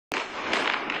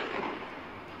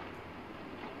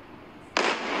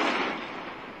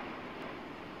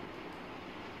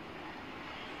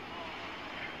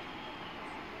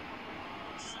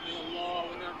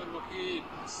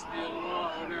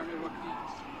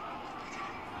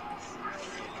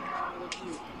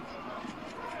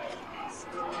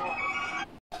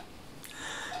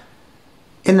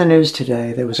In the news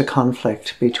today, there was a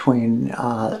conflict between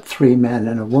three men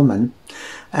and a woman,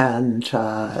 and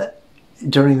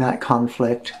during that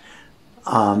conflict,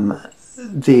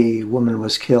 the woman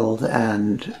was killed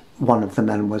and one of the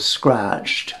men was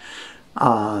scratched.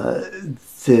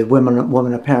 The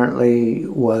woman apparently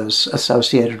was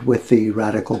associated with the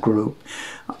radical group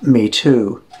Me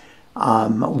Too.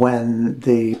 When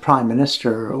the Prime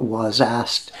Minister was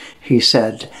asked, he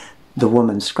said the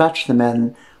woman scratched the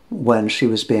men when she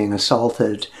was being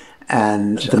assaulted,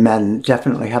 and the men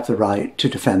definitely have the right to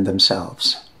defend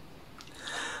themselves.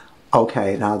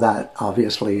 Okay, now that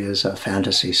obviously is a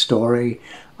fantasy story.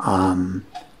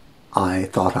 I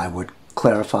thought I would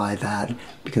clarify that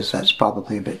because that's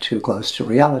probably a bit too close to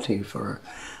reality for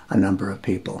a number of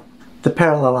people. The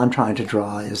parallel I'm trying to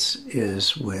draw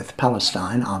is with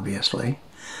Palestine, obviously.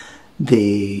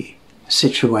 The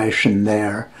situation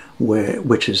there,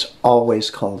 which is always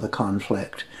called the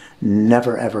conflict,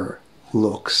 never ever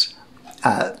looks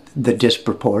at the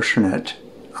disproportionate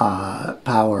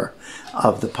power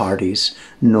of the parties,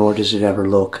 nor does it ever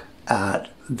look at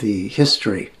the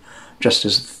history, just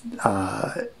as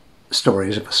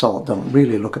stories of assault don't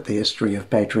really look at the history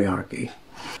of patriarchy.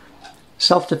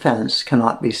 Self-defense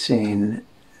cannot be seen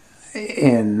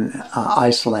in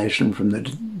isolation from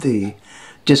the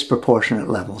disproportionate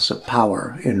levels of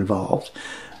power involved,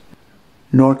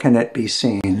 nor can it be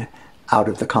seen out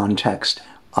of the context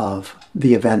of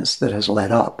the events that has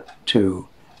led up to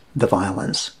the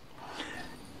violence.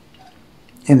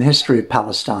 In the history of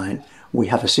Palestine, we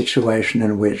have a situation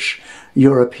in which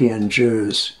European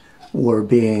Jews were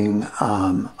being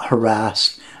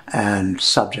harassed and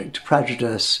subject to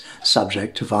prejudice,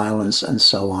 subject to violence, and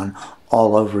so on,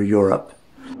 all over Europe.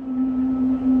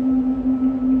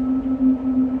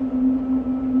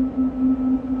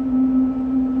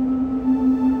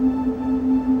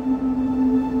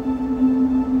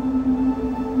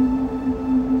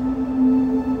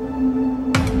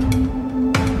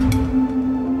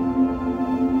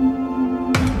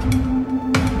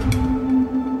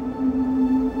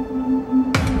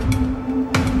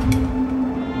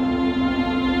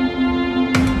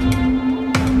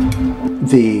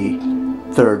 The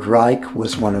Third Reich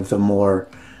was one of the more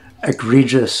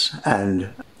egregious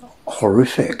and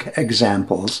horrific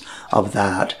examples of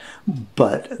that,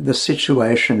 but the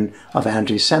situation of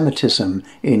anti-Semitism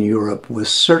in Europe was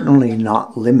certainly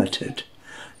not limited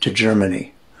to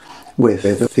Germany, with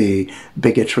the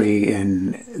bigotry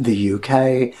in the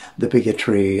UK, the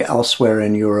bigotry elsewhere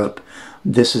in Europe.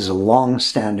 This is a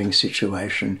long-standing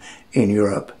situation in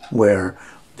Europe where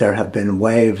there have been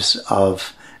waves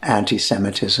of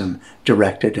anti-Semitism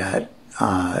directed at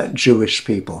Jewish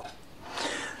people.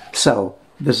 So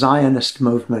the Zionist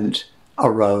movement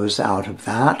arose out of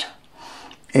that.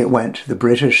 It went to the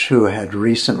British, who had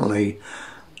recently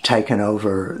taken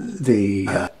over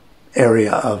the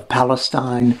area of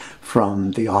Palestine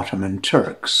from the Ottoman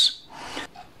Turks.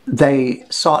 They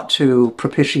sought to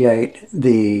propitiate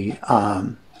the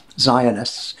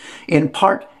Zionists, in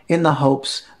part in the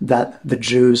hopes that the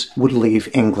Jews would leave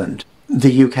England.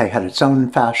 The UK had its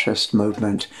own fascist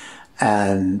movement,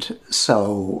 and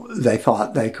so they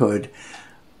thought they could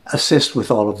assist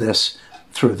with all of this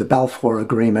through the Balfour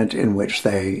Agreement, in which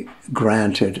they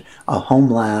granted a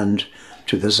homeland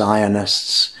to the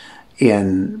Zionists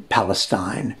in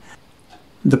Palestine.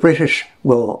 The British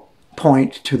will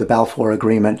point to the Balfour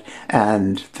Agreement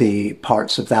and the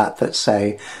parts of that that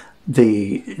say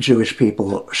the Jewish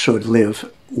people should live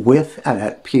with and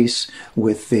at peace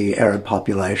with the Arab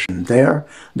population there.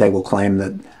 They will claim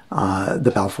that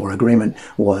the Balfour Agreement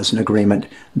was an agreement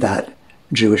that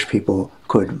Jewish people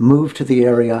could move to the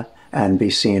area and be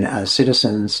seen as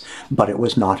citizens, but it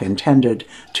was not intended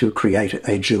to create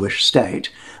a Jewish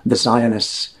state. The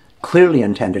Zionists clearly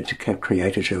intended to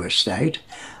create a Jewish state.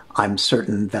 I'm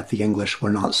certain that the English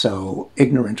were not so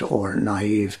ignorant or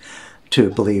naive to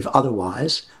believe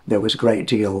otherwise. There was a great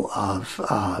deal of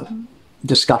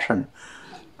discussion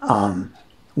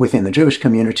within the Jewish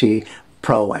community,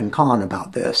 pro and con,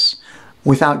 about this.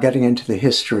 Without getting into the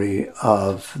history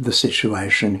of the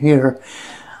situation here,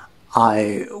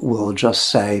 I will just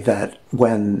say that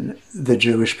when the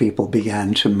Jewish people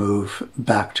began to move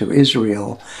back to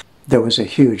Israel, there was a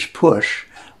huge push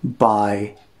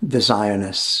by the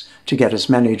Zionists to get as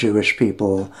many Jewish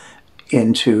people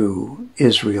into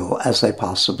Israel as they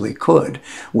possibly could,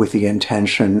 with the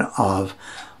intention of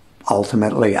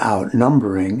ultimately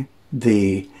outnumbering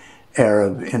the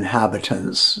Arab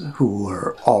inhabitants who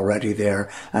were already there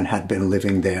and had been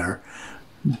living there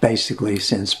basically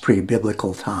since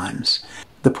pre-biblical times.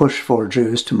 The push for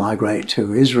Jews to migrate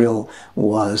to Israel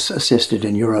was assisted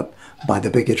in Europe by the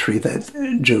bigotry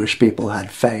that Jewish people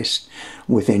had faced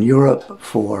within Europe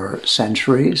for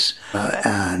centuries,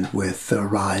 and with the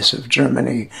rise of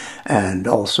Germany and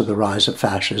also the rise of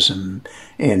fascism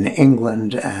in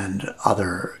England and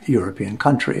other European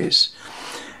countries.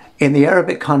 In the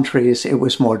Arabic countries, it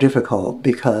was more difficult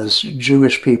because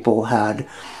Jewish people had,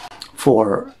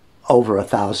 for over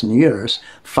 1,000 years,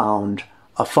 found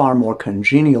a far more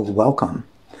congenial welcome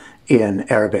in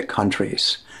Arabic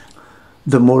countries.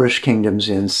 The Moorish kingdoms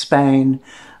in Spain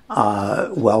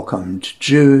welcomed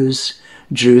Jews.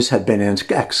 Jews had been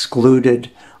excluded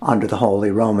under the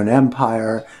Holy Roman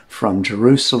Empire from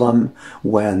Jerusalem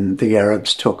when the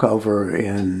Arabs took over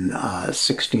in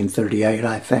 1638,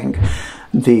 I think.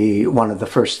 One of the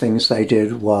first things they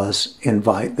did was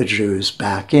invite the Jews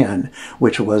back in,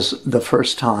 which was the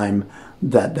first time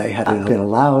that they had been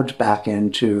allowed back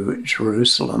into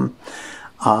Jerusalem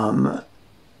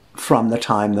from the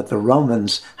time that the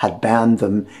Romans had banned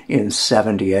them in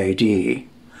 70 AD.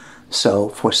 So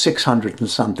for 600 and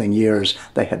something years,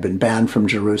 they had been banned from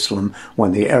Jerusalem.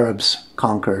 When the Arabs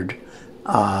conquered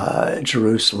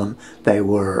Jerusalem, they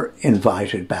were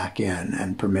invited back in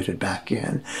and permitted back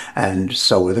in. And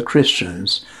so were the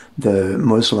Christians. The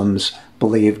Muslims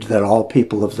believed that all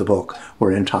people of the book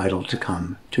were entitled to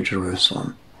come to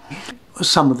Jerusalem.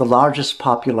 Some of the largest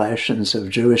populations of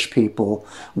Jewish people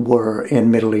were in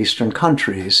Middle Eastern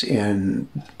countries, in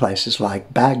places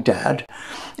like Baghdad.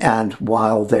 And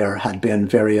while there had been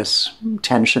various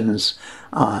tensions,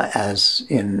 as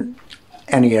in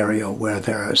any area where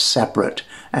there are separate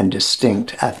and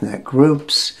distinct ethnic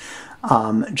groups,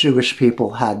 Jewish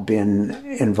people had been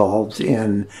involved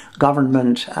in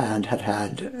government and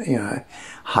had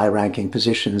high-ranking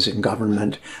positions in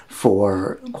government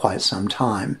for quite some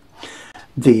time.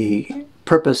 The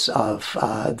purpose of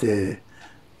the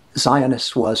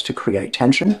Zionists was to create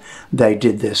tension. They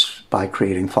did this by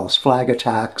creating false flag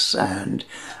attacks and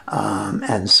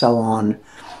so on.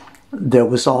 There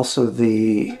was also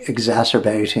the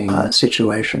exacerbating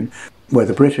situation where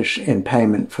the British, in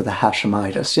payment for the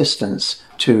Hashemite assistance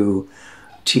to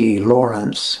T.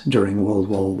 Lawrence during World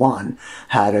War I,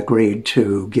 had agreed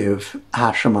to give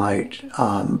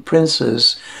Hashemite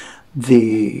princes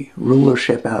the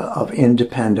rulership of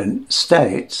independent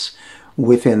states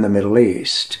within the Middle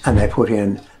East. And they put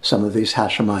in some of these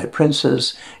Hashemite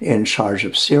princes in charge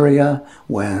of Syria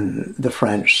when the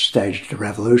French staged a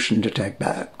revolution to take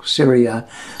back Syria.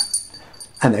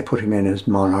 And they put him in as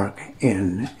monarch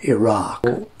in Iraq.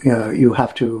 You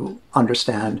have to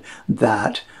understand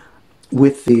that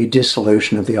with the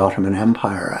dissolution of the Ottoman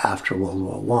Empire after World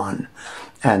War I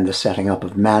and the setting up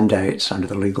of mandates under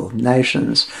the League of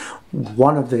Nations,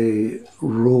 one of the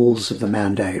rules of the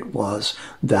mandate was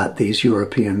that these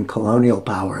European colonial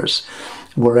powers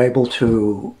were able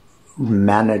to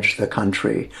manage the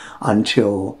country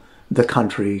until the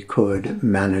country could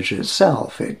manage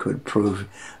itself. It could prove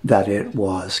that it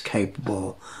was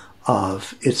capable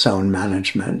of its own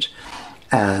management.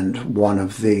 And one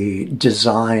of the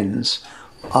designs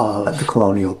of the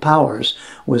colonial powers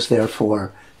was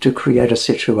therefore to create a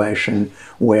situation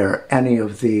where any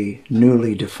of the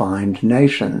newly defined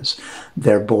nations,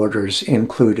 their borders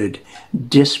included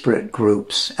disparate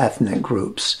groups, ethnic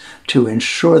groups, to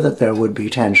ensure that there would be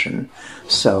tension.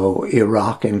 So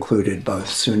Iraq included both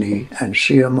Sunni and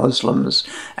Shia Muslims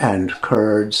and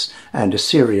Kurds and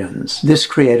Assyrians. This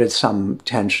created some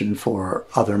tension for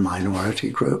other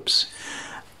minority groups.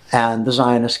 And the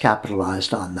Zionists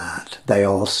capitalized on that. They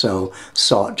also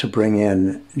sought to bring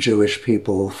in Jewish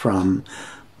people from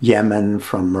Yemen,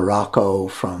 from Morocco,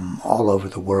 from all over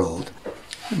the world.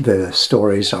 The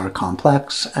stories are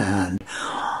complex, and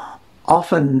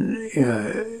often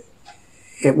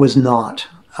it was not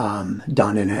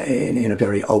done in a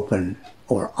very open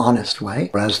or honest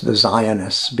way. As the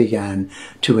Zionists began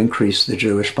to increase the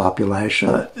Jewish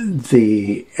population,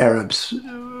 the Arabs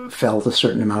felt a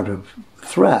certain amount of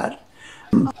threat,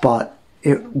 but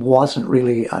it wasn't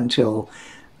really until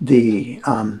the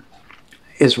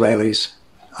Israelis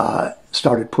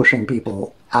started pushing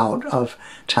people out of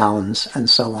towns and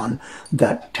so on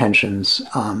that tensions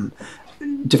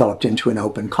developed into an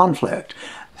open conflict.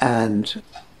 And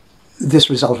this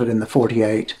resulted in the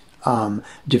 48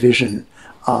 division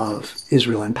of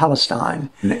Israel and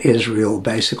Palestine. Israel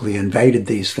basically invaded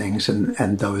these things,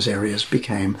 and those areas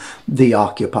became the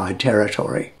occupied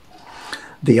territory.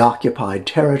 The occupied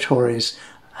territories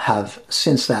have,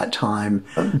 since that time,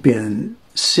 been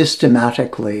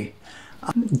systematically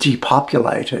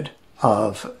depopulated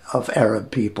of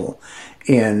Arab people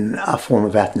in a form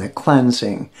of ethnic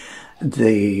cleansing.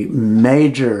 The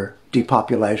major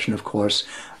depopulation, of course,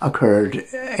 occurred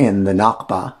in the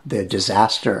Nakba, the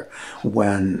disaster,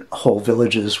 when whole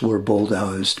villages were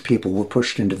bulldozed, people were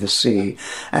pushed into the sea,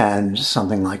 and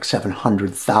something like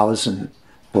 700,000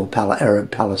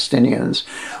 Arab Palestinians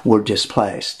were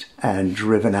displaced and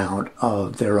driven out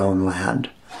of their own land.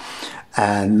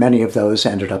 And many of those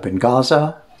ended up in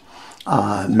Gaza.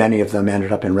 Many of them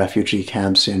ended up in refugee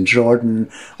camps in Jordan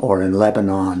or in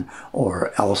Lebanon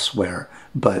or elsewhere.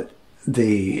 But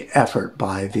the effort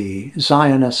by the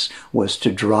Zionists was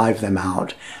to drive them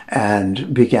out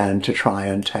and began to try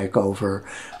and take over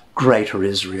Greater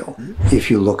Israel. If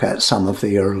you look at some of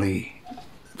the early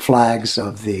flags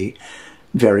of the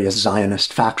various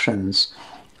Zionist factions,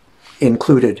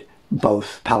 included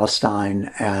both Palestine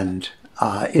and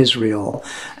Israel,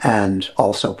 and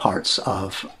also parts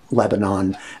of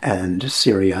Lebanon and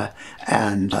Syria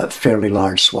and fairly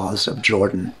large swaths of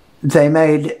Jordan. They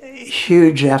made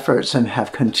huge efforts and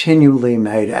have continually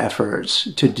made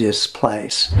efforts to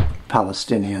displace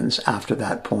Palestinians after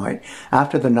that point.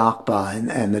 After the Nakba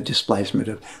and the displacement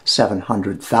of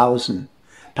 700,000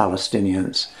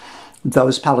 Palestinians,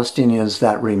 those Palestinians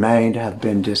that remained have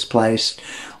been displaced,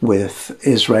 with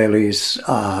Israelis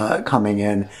coming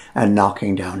in and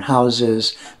knocking down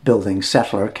houses, building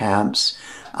settler camps.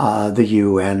 The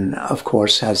UN, of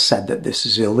course, has said that this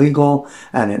is illegal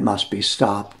and it must be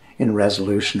stopped in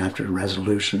resolution after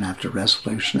resolution after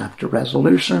resolution after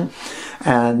resolution.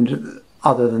 And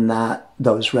other than that,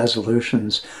 those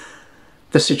resolutions,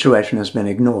 the situation has been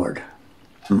ignored.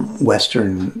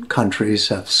 Western countries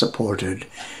have supported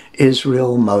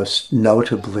Israel, most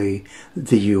notably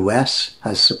the US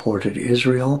has supported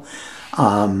Israel.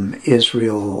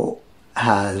 Israel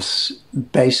has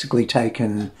basically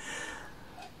taken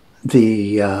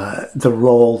the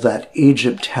role that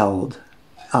Egypt held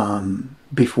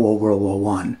before World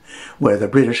War I, where the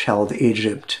British held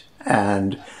Egypt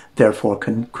and therefore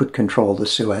could control the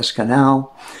Suez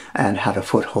Canal and had a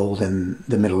foothold in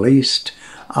the Middle East.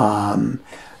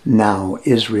 Now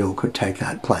Israel could take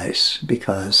that place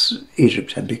because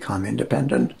Egypt had become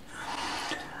independent.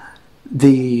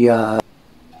 The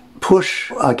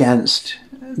push against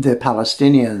the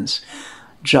Palestinians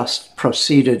just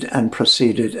proceeded and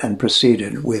proceeded and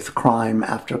proceeded, with crime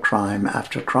after crime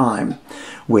after crime,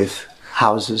 with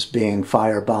houses being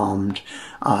firebombed,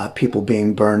 people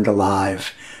being burned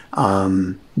alive.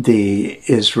 The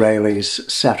Israelis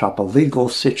set up a legal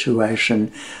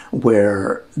situation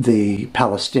where the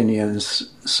Palestinians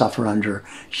suffer under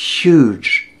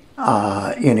huge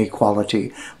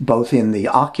inequality, both in the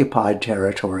occupied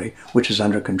territory, which is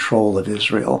under control of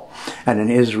Israel, and in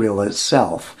Israel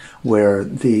itself, where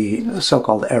the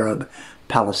so-called Arab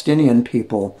Palestinian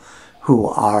people, who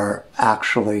are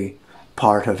actually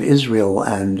part of Israel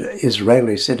and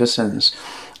Israeli citizens,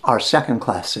 are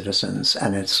second-class citizens,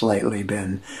 and it's lately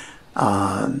been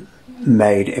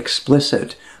made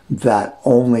explicit that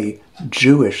only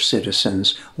Jewish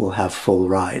citizens will have full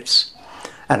rights.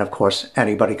 And of course,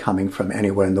 anybody coming from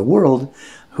anywhere in the world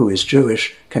who is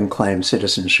Jewish can claim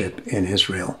citizenship in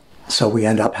Israel. So we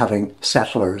end up having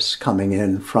settlers coming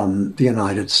in from the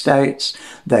United States.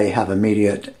 They have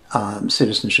immediate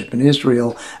citizenship in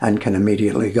Israel and can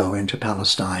immediately go into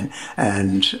Palestine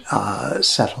and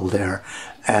settle there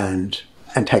and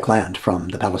take land from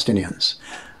the Palestinians.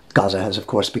 Gaza has, of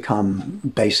course, become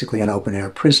basically an open-air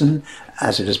prison,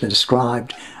 as it has been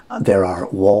described. There are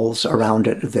walls around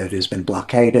it that has been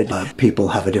blockaded. People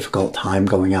have a difficult time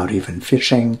going out even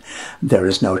fishing. There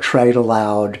is no trade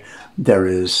allowed. There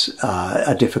is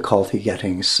a difficulty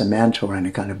getting cement or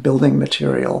any kind of building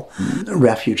material.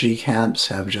 Refugee camps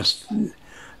have just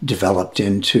developed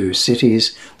into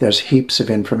cities. There's heaps of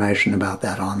information about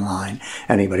that online.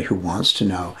 Anybody who wants to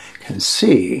know can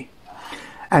see.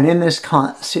 And in this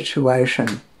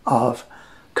situation of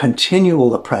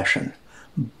continual oppression,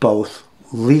 both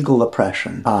legal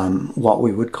oppression, what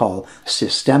we would call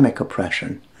systemic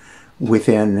oppression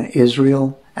within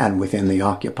Israel and within the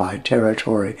occupied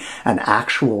territory, and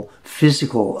actual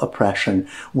physical oppression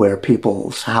where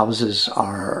people's houses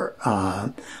are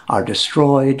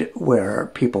destroyed, where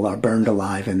people are burned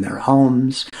alive in their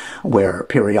homes, where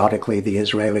periodically the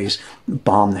Israelis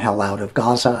bomb the hell out of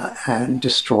Gaza and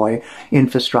destroy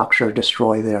infrastructure,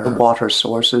 destroy their water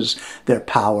sources, their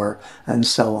power, and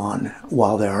so on,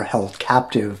 while they are held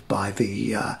captive by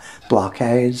the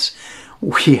blockades.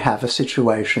 We have a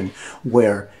situation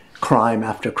where crime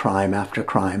after crime after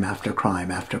crime after crime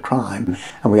after crime.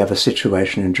 And we have a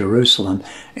situation in Jerusalem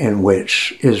in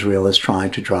which Israel is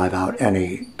trying to drive out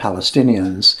any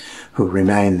Palestinians who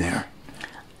remain there.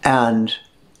 And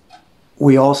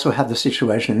we also have the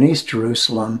situation in East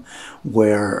Jerusalem,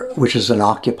 which is an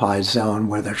occupied zone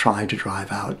where they're trying to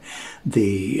drive out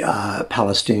the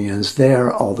Palestinians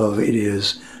there, although it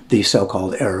is the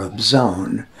so-called Arab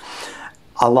zone.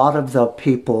 A lot of the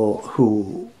people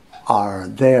who are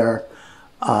there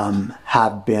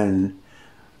have been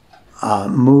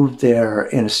moved there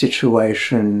in a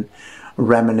situation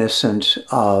reminiscent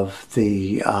of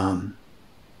the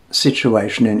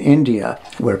situation in India,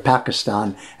 where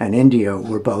Pakistan and India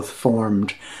were both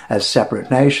formed as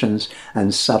separate nations,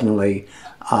 and suddenly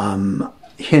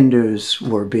Hindus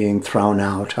were being thrown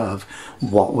out of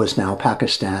what was now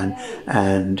Pakistan,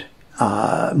 and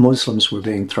Muslims were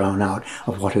being thrown out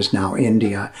of what is now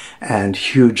India, and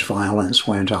huge violence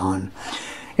went on.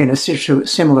 In a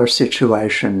similar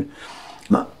situation,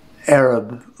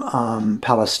 Arab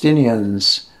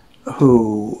Palestinians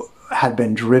who had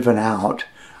been driven out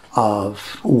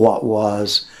of what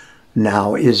was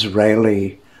now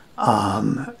Israeli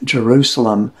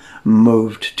Jerusalem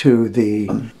moved to the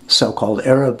so-called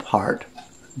Arab part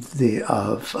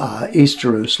of East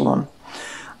Jerusalem.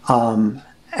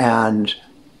 And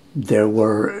there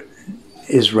were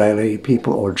Israeli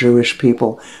people or Jewish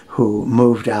people who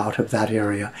moved out of that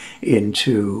area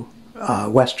into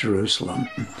West Jerusalem.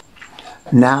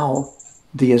 Now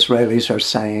the Israelis are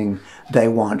saying they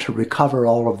want to recover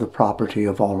all of the property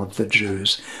of all of the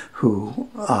Jews who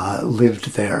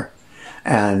lived there.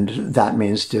 And that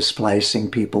means displacing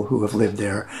people who have lived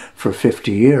there for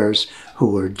 50 years,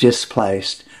 who were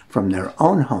displaced from their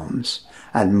own homes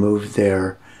and moved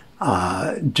there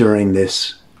during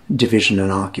this division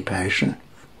and occupation.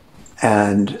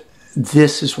 And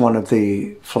this is one of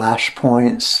the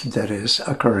flashpoints that is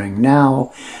occurring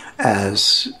now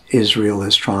as Israel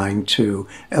is trying to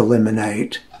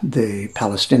eliminate the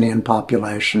Palestinian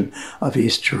population of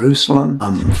East Jerusalem,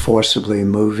 forcibly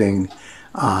moving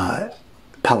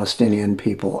Palestinian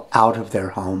people out of their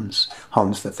homes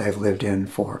that they've lived in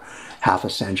for half a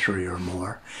century or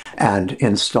more, and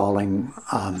installing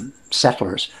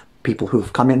settlers, people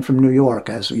who've come in from New York,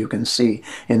 as you can see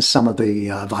in some of the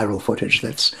viral footage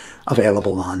that's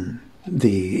available on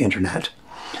the internet.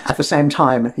 At the same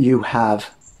time, you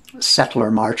have settler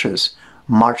marches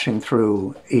marching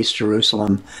through East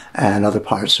Jerusalem and other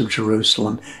parts of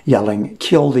Jerusalem, yelling,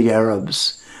 "Kill the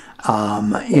Arabs,"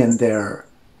 in their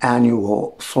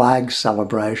annual flag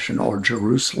celebration or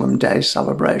Jerusalem Day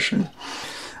celebration,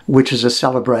 which is a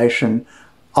celebration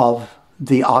of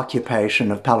the occupation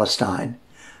of Palestine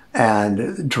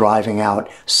and driving out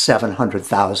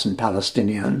 700,000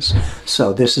 Palestinians.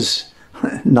 So this is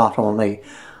not only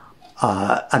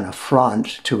an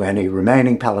affront to any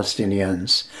remaining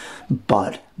Palestinians,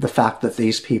 but the fact that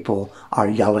these people are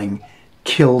yelling,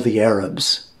 "Kill the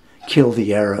Arabs, kill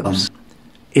the Arabs,"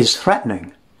 is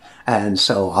threatening. And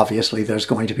so obviously there's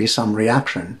going to be some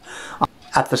reaction.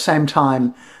 At the same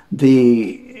time,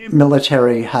 the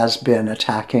military has been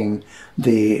attacking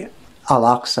the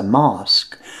Al-Aqsa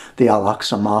Mosque, the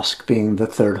Al-Aqsa Mosque being the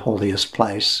third holiest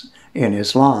place in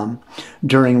Islam,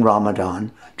 during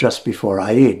Ramadan, just before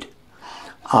Eid.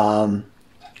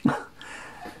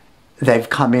 They've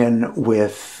come in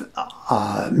with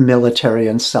military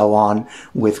and so on,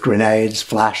 with grenades,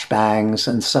 flashbangs,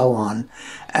 and so on,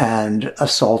 and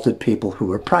assaulted people who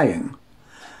were praying.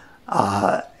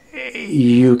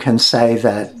 You can say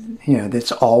that,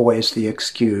 it's always the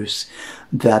excuse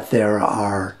that there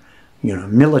are,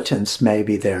 militants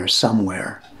maybe there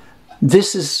somewhere.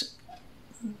 This has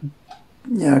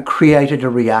created a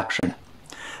reaction.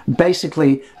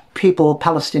 Basically,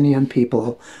 Palestinian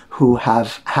people who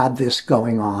have had this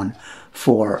going on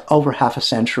for over half a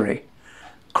century,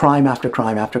 crime after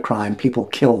crime after crime, people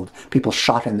killed, people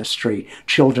shot in the street,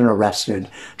 children arrested,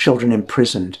 children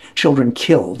imprisoned, children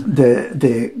killed.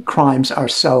 The crimes are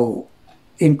so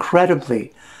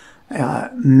incredibly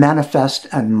manifest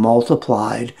and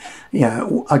multiplied,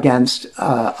 against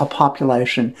a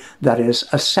population that is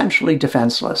essentially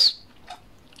defenseless.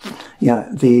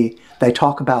 They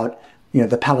talk about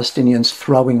the Palestinians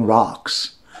throwing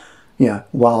rocks,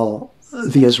 while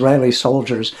the Israeli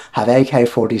soldiers have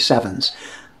AK-47s.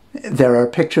 There are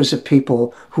pictures of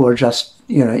people who are just,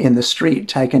 in the street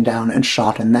taken down and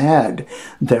shot in the head.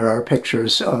 There are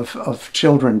pictures of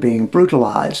children being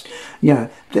brutalized.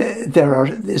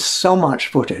 There's so much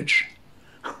footage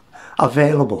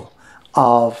available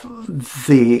of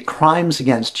the crimes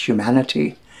against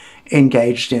humanity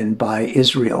engaged in by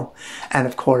Israel. And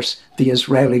of course, the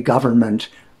Israeli government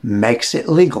makes it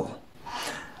legal.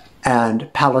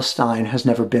 And Palestine has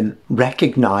never been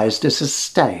recognized as a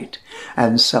state.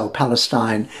 And so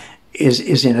Palestine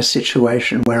is in a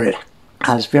situation where it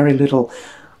has very little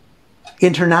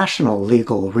international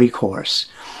legal recourse.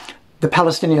 The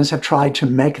Palestinians have tried to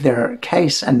make their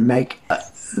case and make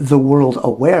the world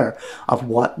aware of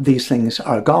what these things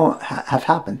have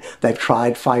happened. They've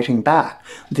tried fighting back.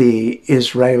 The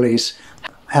Israelis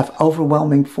have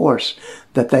overwhelming force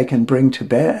that they can bring to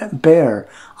bear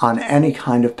on any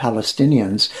kind of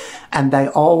Palestinians, and they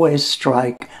always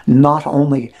strike not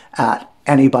only at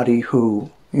anybody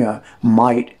who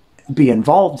might be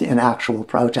involved in actual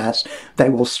protests, they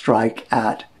will strike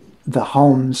at the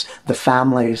homes, the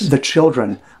families, the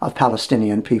children of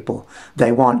Palestinian people.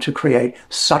 They want to create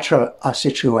such a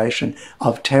situation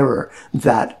of terror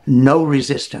that no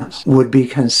resistance would be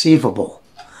conceivable.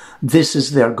 This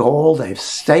is their goal. They've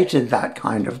stated that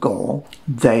kind of goal.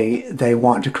 They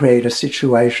want to create a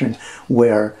situation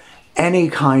where any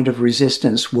kind of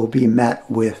resistance will be met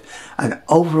with an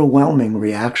overwhelming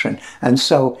reaction. And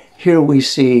so here we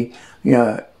see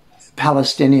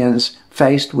Palestinians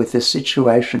faced with this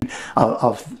situation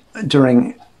of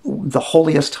during the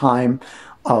holiest time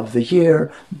of the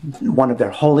year, one of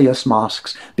their holiest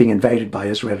mosques being invaded by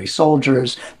Israeli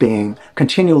soldiers, being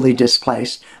continually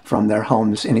displaced from their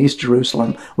homes in East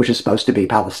Jerusalem, which is supposed to be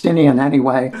Palestinian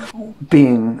anyway,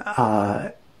 being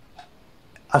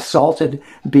assaulted,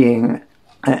 being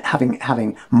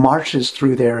having marches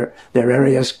through their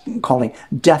areas calling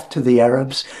death to the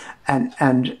Arabs,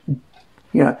 and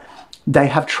they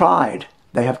have tried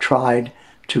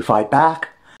to fight back.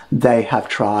 They have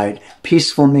tried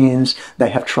peaceful means. They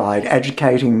have tried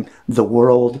educating the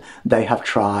world. They have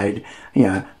tried,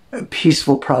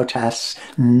 peaceful protests.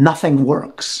 Nothing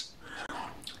works.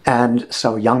 And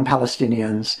so young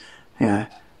Palestinians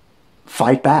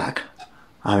fight back.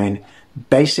 I mean,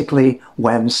 basically,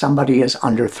 when somebody is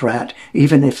under threat,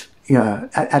 even if,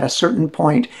 at a certain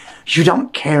point, you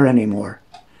don't care anymore.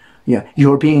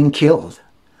 You're being killed.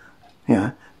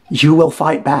 You will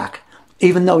fight back.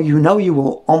 Even though you know you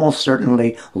will almost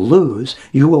certainly lose,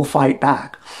 you will fight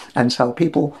back. And so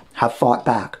people have fought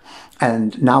back.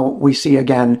 And now we see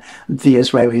again the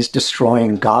Israelis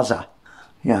destroying Gaza.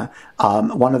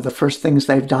 One of the first things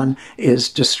they've done is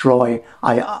destroy,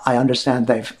 I understand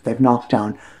they've knocked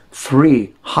down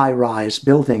 3 high-rise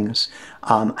buildings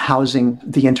housing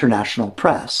the international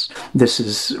press. This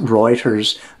is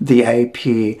Reuters, the AP,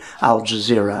 Al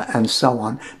Jazeera, and so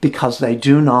on, because they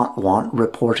do not want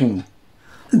reporting.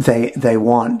 They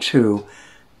want to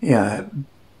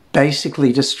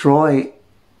basically destroy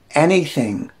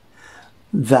anything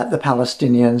that the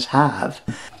Palestinians have.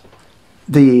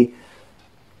 The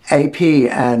AP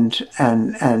and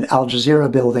Al Jazeera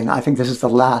building, I think this is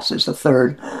it's the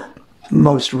third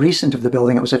most recent of the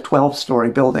building. It was a 12-story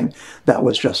building that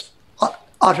was just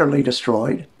utterly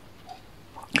destroyed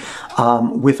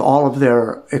with all of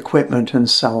their equipment and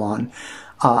so on.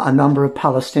 A number of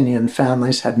Palestinian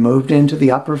families had moved into the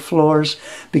upper floors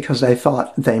because they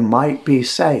thought they might be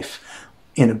safe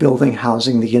in a building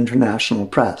housing the international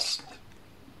press.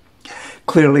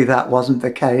 Clearly that wasn't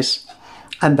the case,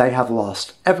 and they have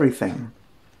lost everything.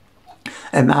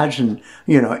 Imagine,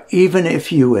 even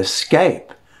if you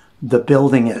escape the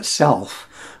building itself,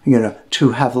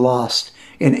 to have lost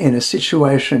in a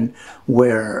situation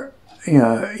where,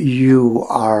 you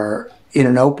are in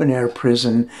an open-air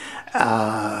prison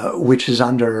which is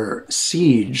under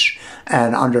siege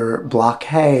and under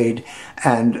blockade,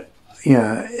 and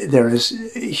there is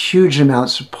huge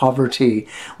amounts of poverty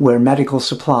where medical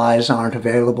supplies aren't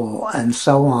available and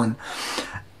so on.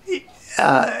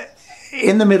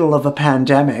 In the middle of a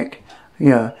pandemic,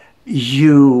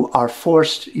 you are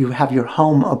forced, you have your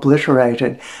home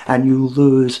obliterated, and you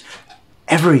lose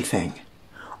everything.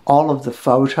 All of the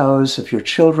photos of your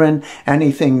children,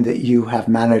 anything that you have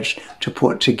managed to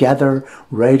put together,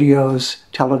 radios,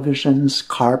 televisions,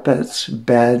 carpets,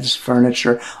 beds,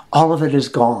 furniture, all of it is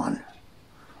gone.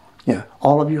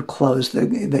 All of your clothes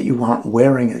that you aren't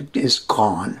wearing is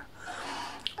gone.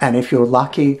 And if you're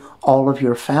lucky, all of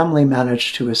your family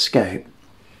managed to escape.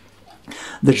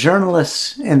 The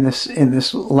journalists in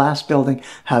this last building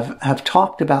have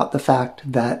talked about the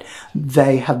fact that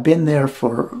they have been there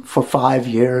for 5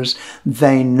 years.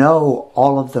 They know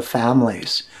all of the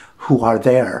families who are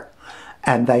there,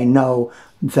 and they know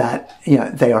that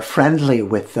they are friendly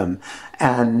with them,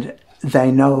 and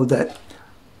they know that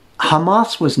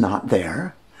Hamas was not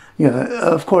there.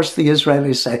 Of course, the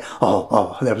Israelis say,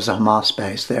 oh, there was a Hamas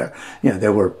base there.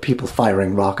 There were people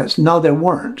firing rockets. No, there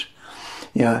weren't.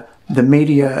 The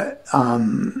media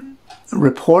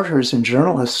reporters and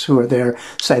journalists who are there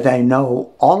say they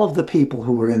know all of the people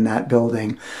who were in that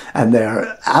building, and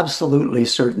they're absolutely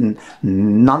certain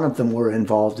none of them were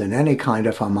involved in any kind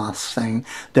of Hamas thing.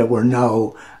 There were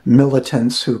no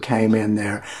militants who came in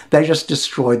there. They just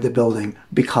destroyed the building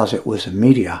because it was a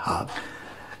media hub.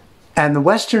 And the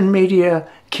Western media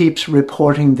keeps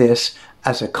reporting this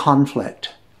as a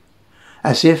conflict,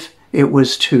 as if it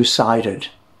was two-sided.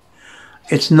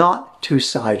 It's not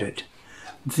two-sided.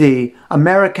 The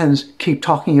Americans keep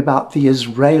talking about the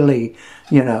Israeli,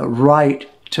 right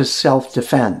to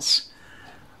self-defense.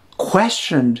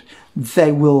 Questioned,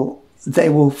 they will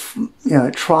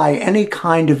try any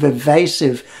kind of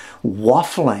evasive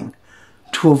waffling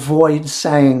to avoid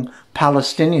saying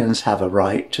Palestinians have a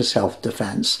right to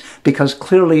self-defense, because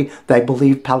clearly they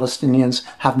believe Palestinians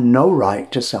have no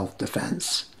right to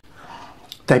self-defense.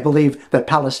 They believe that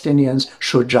Palestinians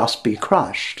should just be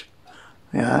crushed.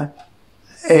 Yeah.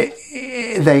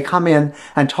 They come in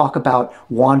and talk about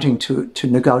wanting to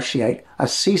negotiate a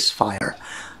ceasefire.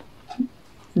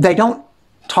 They don't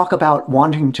talk about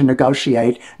wanting to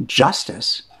negotiate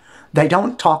justice. They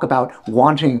don't talk about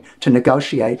wanting to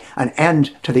negotiate an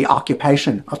end to the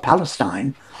occupation of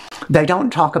Palestine. They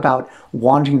don't talk about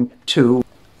wanting to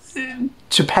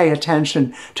pay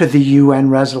attention to the UN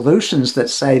resolutions that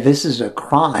say this is a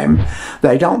crime.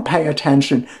 They don't pay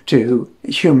attention to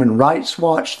Human Rights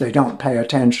Watch. They don't pay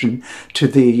attention to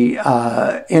the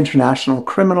International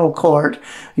Criminal Court.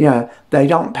 They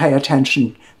don't pay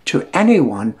attention to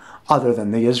anyone other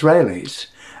than the Israelis.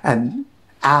 And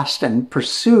asked and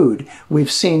pursued.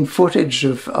 We've seen footage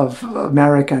of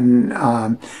American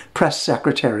press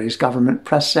secretaries, government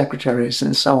press secretaries,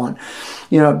 and so on,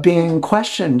 being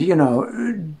questioned,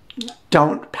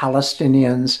 don't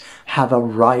Palestinians have a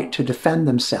right to defend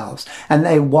themselves? And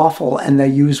they waffle and they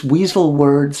use weasel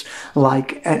words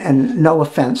like, and no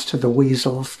offense to the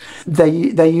weasels, they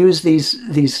use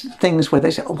these things where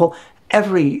they say, well,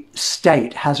 every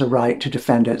state has a right to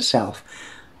defend itself,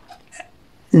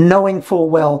 knowing full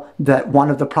well that one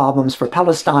of the problems for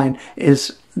Palestine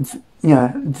is,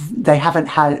 they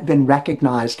haven't been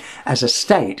recognized as a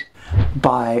state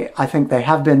by, I think they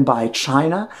have been by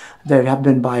China, they have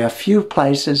been by a few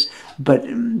places, but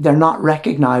they're not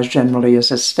recognized generally as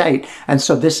a state, and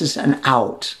so this is an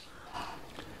out.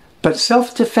 But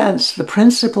self-defense, the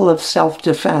principle of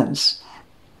self-defense,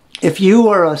 if you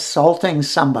are assaulting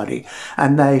somebody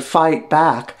and they fight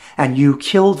back and you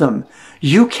kill them,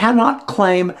 you cannot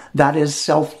claim that is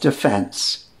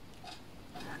self-defense.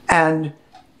 And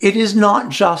it is not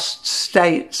just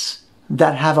states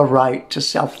that have a right to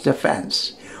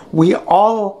self-defense. We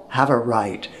all have a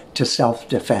right to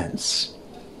self-defense.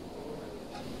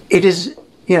 It is,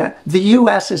 the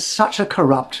US is such a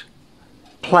corrupt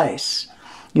place.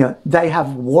 They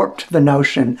have warped the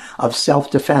notion of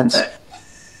self-defense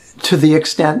to the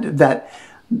extent that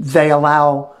they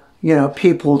allow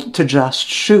people to just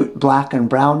shoot black and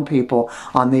brown people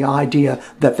on the idea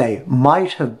that they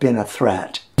might have been a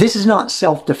threat. This is not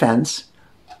self-defense.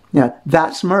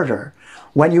 That's murder.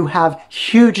 When you have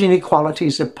huge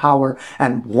inequalities of power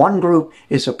and one group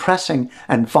is oppressing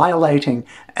and violating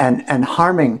and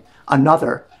harming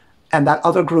another, and that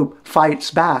other group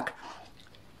fights back,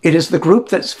 it is the group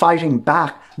that's fighting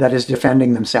back that is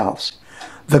defending themselves.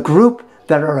 The group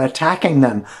that are attacking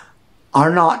them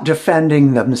are not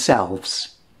defending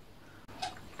themselves.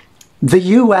 The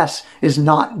US is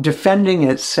not defending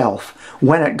itself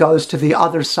when it goes to the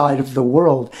other side of the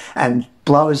world and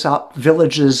blows up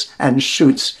villages and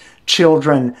shoots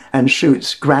children and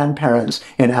shoots grandparents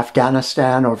in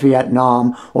Afghanistan or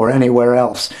Vietnam or anywhere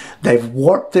else. They've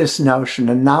warped this notion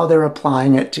and now they're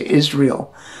applying it to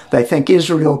Israel. They think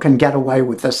Israel can get away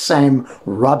with the same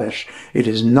rubbish. It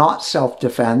is not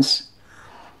self-defense.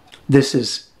 This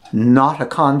is not a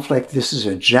conflict. This is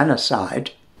a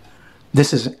genocide.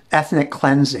 This is ethnic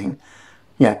cleansing.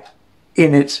 In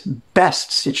its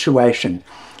best situation,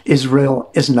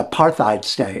 Israel is an apartheid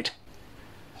state.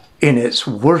 In its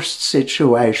worst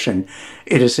situation,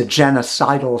 it is a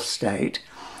genocidal state.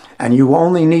 And you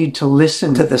only need to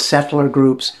listen to the settler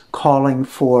groups calling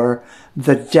for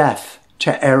the death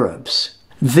to Arabs.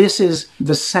 This is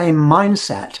the same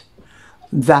mindset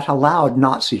that allowed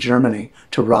Nazi Germany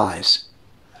to rise.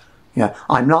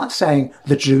 I'm not saying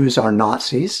the Jews are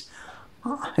Nazis.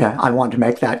 I want to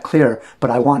make that clear, but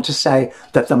I want to say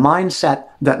that the mindset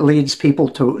that leads people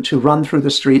to run through the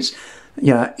streets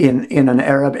in an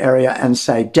Arab area and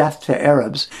say death to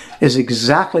Arabs is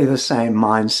exactly the same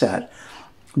mindset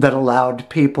that allowed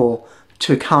people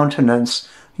to countenance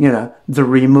the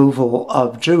removal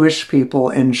of Jewish people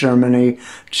in Germany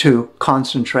to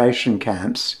concentration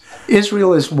camps.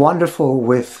 Israel is wonderful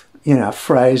with,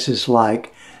 phrases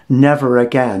like never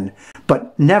again.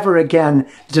 But never again,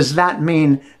 does that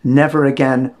mean never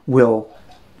again will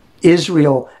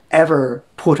Israel ever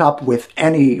put up with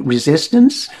any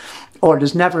resistance? Or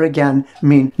does never again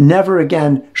mean never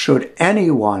again should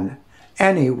anyone,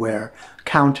 anywhere,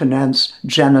 countenance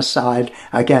genocide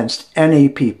against any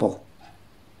people?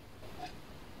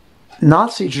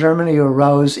 Nazi Germany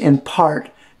arose in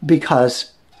part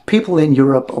because people in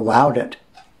Europe allowed it.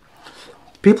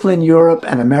 People in Europe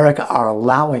and America are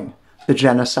allowing the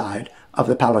genocide of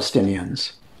the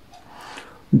Palestinians.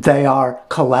 They are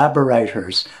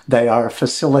collaborators. They are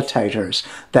facilitators.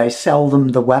 They sell them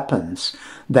the weapons.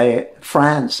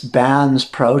 France bans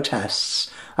protests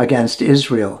against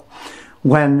Israel.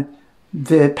 When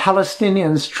the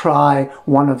Palestinians try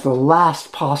one of the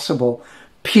last possible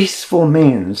peaceful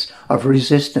means of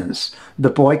resistance, the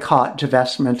boycott,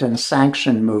 divestment, and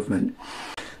sanction movement,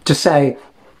 to say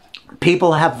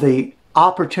people have the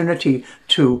opportunity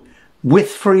to, with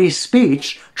free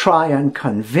speech, try and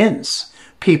convince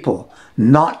people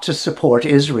not to support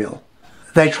Israel.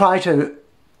 They try to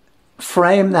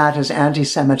frame that as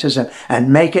anti-Semitism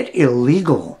and make it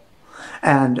illegal.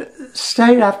 And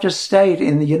state after state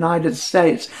in the United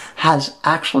States has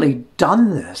actually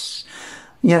done this.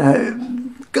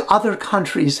 Other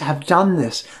countries have done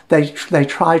this. They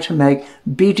try to make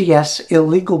BDS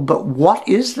illegal, but what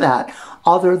is that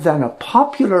other than a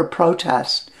popular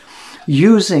protest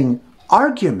using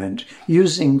argument,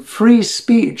 using free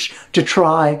speech to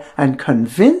try and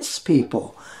convince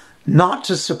people not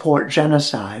to support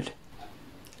genocide?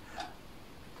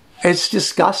 It's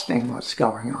disgusting what's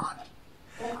going on.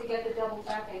 Don't forget the double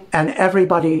tapping. And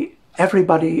everybody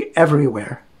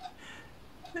everywhere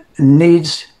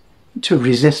needs to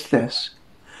resist this.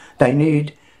 They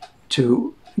need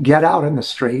to get out in the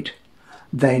street.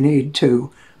 They need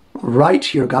to write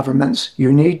to your governments.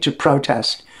 You need to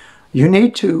protest. You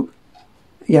need to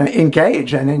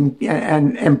engage and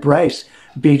embrace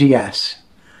BDS.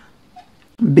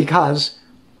 Because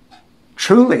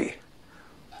truly,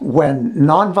 when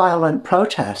nonviolent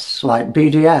protests like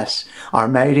BDS are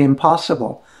made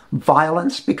impossible,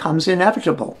 violence becomes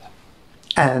inevitable.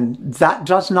 And that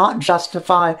does not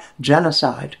justify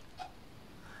genocide.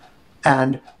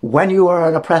 And when you are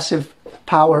an oppressive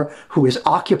power who is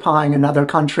occupying another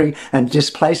country and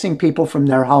displacing people from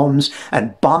their homes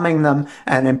and bombing them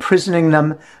and imprisoning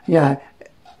them,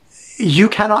 you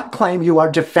cannot claim you are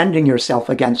defending yourself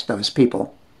against those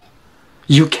people.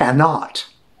 You cannot.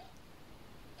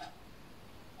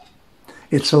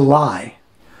 It's a lie.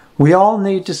 We all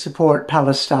need to support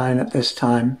Palestine at this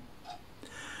time.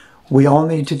 We all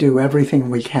need to do everything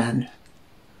we can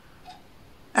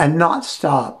and not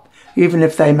stop. Even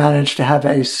if they manage to have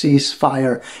a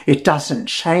ceasefire, it doesn't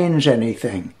change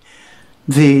anything.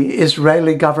 The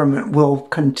Israeli government will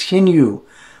continue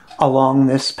along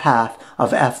this path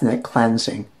of ethnic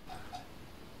cleansing.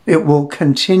 It will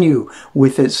continue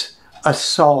with its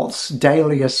assaults,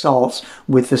 daily assaults,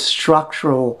 with the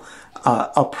structural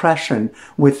oppression,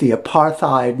 with the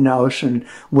apartheid notion,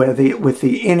 with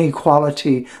the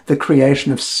inequality, the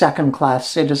creation of second-class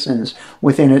citizens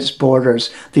within its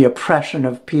borders, the oppression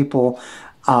of people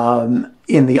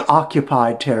in the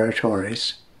occupied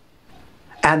territories,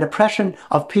 and oppression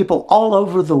of people all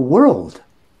over the world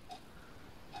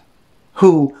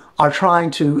who are trying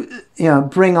to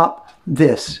bring up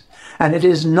this. And it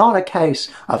is not a case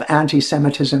of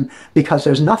anti-Semitism, because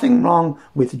there's nothing wrong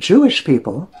with Jewish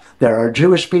people. There are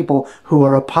Jewish people who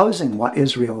are opposing what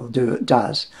Israel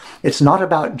does. It's not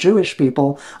about Jewish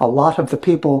people. A lot of the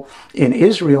people in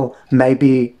Israel may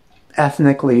be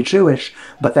ethnically Jewish,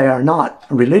 but they are not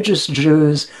religious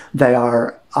Jews. They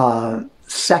are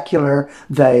secular.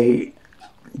 They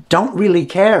don't really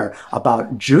care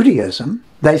about Judaism.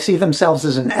 They see themselves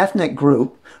as an ethnic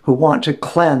group who want to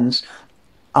cleanse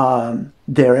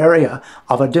their area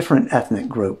of a different ethnic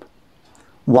group,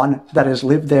 one that has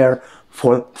lived there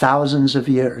for thousands of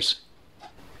years.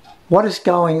 What is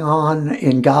going on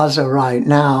in Gaza right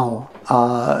now?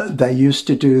 They used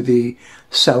to do the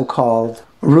so-called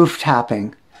roof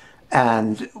tapping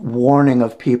and warning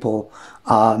of people.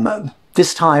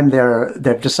 This time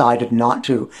they've decided not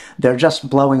to. They're just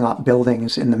blowing up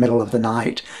buildings in the middle of the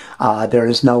night. There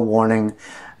is no warning.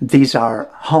 These are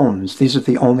homes. These are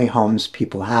the only homes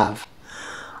people have.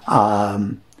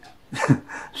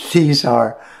 These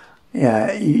are,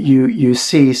 you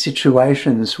see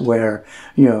situations where,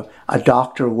 a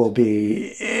doctor will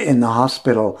be in the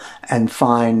hospital and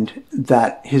find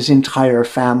that his entire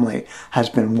family has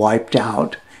been wiped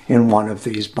out in one of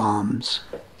these bombs.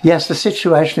 Yes, the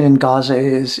situation in Gaza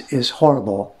is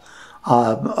horrible.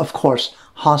 Of course,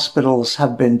 hospitals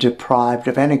have been deprived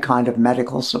of any kind of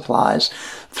medical supplies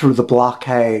through the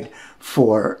blockade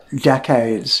for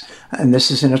decades. And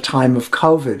this is in a time of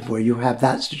COVID where you have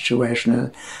that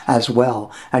situation as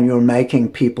well. And you're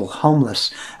making people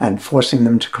homeless and forcing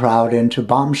them to crowd into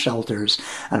bomb shelters.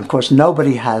 And of course,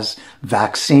 nobody has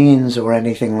vaccines or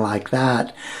anything like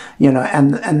that. You know,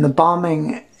 and the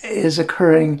bombing is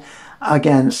occurring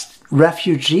against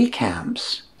refugee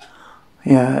camps.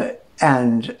 Yeah,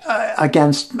 and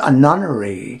against a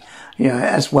nunnery, you know,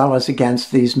 as well as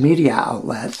against these media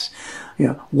outlets. You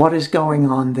know, what is going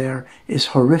on there is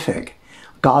horrific.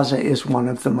 Gaza is one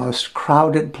of the most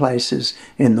crowded places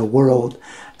in the world,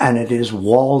 and it is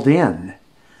walled in,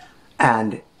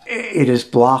 and it is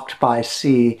blocked by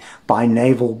sea by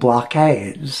naval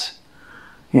blockades.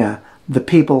 Yeah, the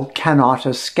people cannot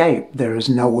escape. There is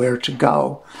nowhere to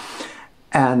go.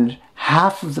 And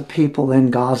half of the people in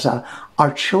Gaza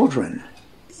are children.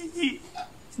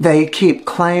 They keep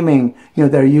claiming, you know,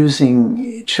 they're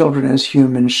using children as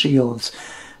human shields.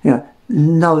 You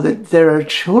know, that there are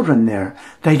children there.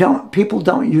 People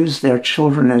don't use their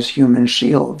children as human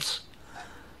shields.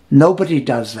 Nobody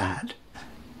does that.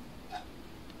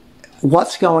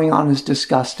 What's going on is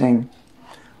disgusting.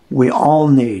 We all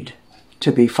need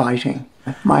to be fighting.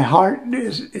 My heart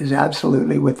is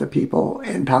absolutely with the people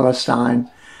in Palestine.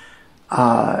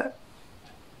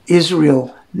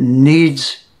 Israel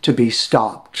needs to be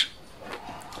stopped.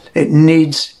 It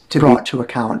needs to be brought to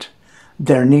account.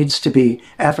 There needs to be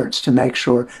efforts to make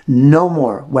sure no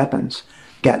more weapons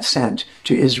get sent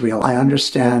to Israel. I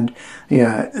understand, you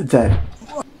know, that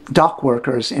dock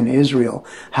workers in Israel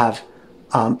have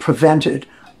prevented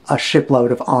a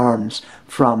shipload of arms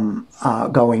from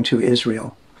going to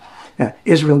Israel.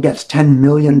 Israel gets $10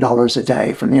 million a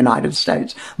day from the United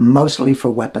States, mostly for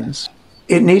weapons.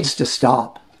 It needs to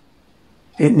stop.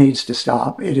 It needs to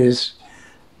stop. It is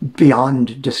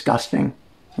beyond disgusting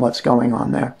what's going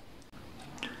on there.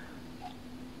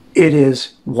 It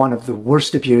is one of the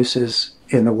worst abuses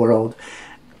in the world.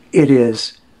 It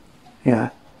is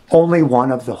only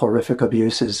one of the horrific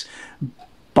abuses,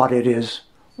 but it is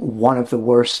one of the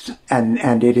worst,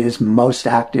 and it is most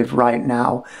active right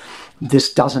now.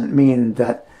 This doesn't mean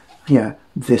that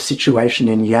the situation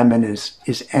in Yemen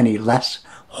is any less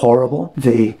horrible.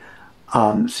 The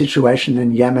situation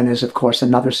in Yemen is, of course,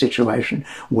 another situation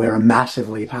where a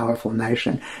massively powerful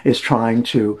nation is trying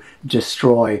to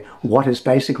destroy what is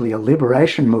basically a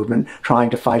liberation movement, trying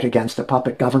to fight against a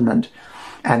puppet government.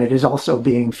 And it is also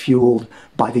being fueled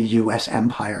by the U.S.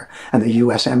 empire. And the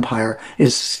U.S. empire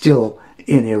is still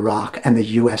in Iraq, and the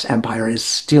U.S. empire is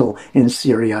still in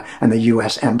Syria, and the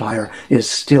U.S. empire is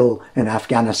still in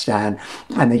Afghanistan,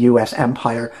 and the U.S.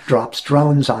 empire drops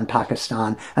drones on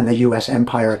Pakistan, and the U.S.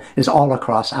 empire is all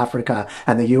across Africa,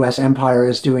 and the U.S. empire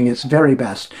is doing its very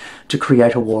best to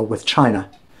create a war with China.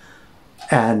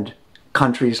 And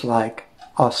countries like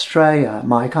Australia,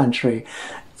 my country,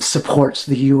 supports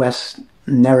the U.S.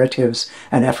 narratives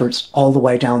and efforts all the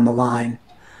way down the line.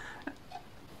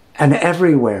 And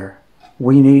everywhere,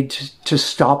 we need to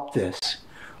stop this.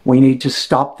 We need to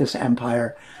stop this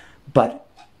empire. But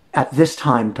at this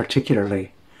time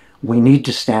particularly, we need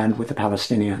to stand with the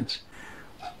Palestinians.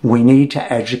 We need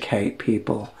to educate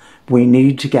people. We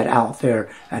need to get out there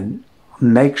and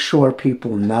make sure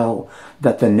people know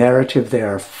that the narrative they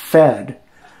are fed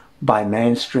by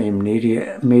mainstream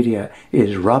media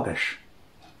is rubbish.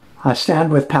 I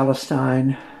stand with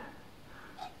Palestine.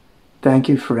 Thank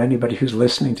you for anybody who's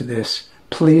listening to this.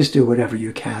 Please do whatever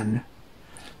you can.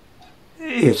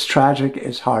 It's tragic,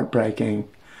 it's heartbreaking.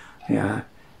 Yeah,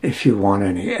 if you want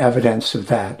any evidence of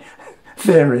that,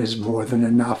 there is more than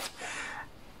enough.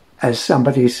 As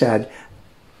somebody said,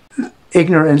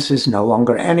 ignorance is no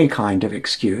longer any kind of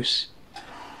excuse.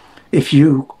 If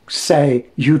you say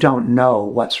you don't know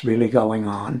what's really going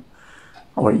on,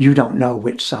 or you don't know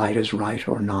which side is right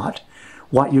or not,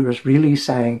 what you're really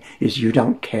saying is you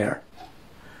don't care.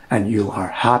 And you are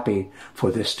happy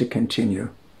for this to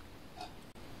continue.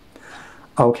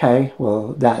 Okay, well,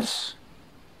 that's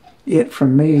it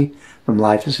from me, from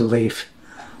Life as a Leaf.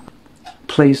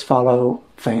 Please follow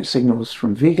Faint Signals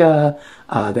from Vega.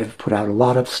 They've put out a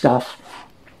lot of stuff.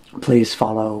 Please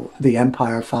follow the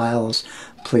Empire Files.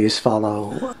 Please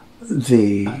follow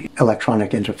the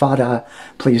Electronic Intifada.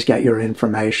 Please get your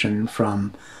information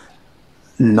from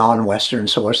non-Western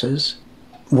sources.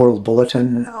 World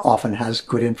Bulletin often has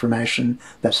good information.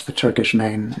 That's the Turkish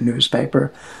main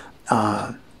newspaper.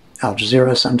 Al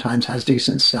Jazeera sometimes has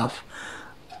decent stuff.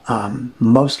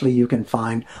 Mostly you can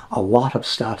find a lot of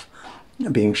stuff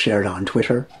being shared on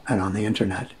Twitter and on the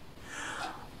internet.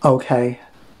 Okay,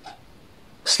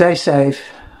 stay safe,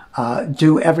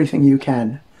 do everything you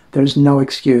can. There's no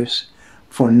excuse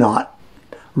for not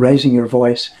raising your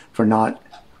voice, for not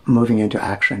moving into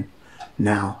action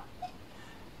now.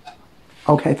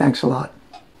 Okay, thanks a lot.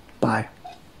 Bye.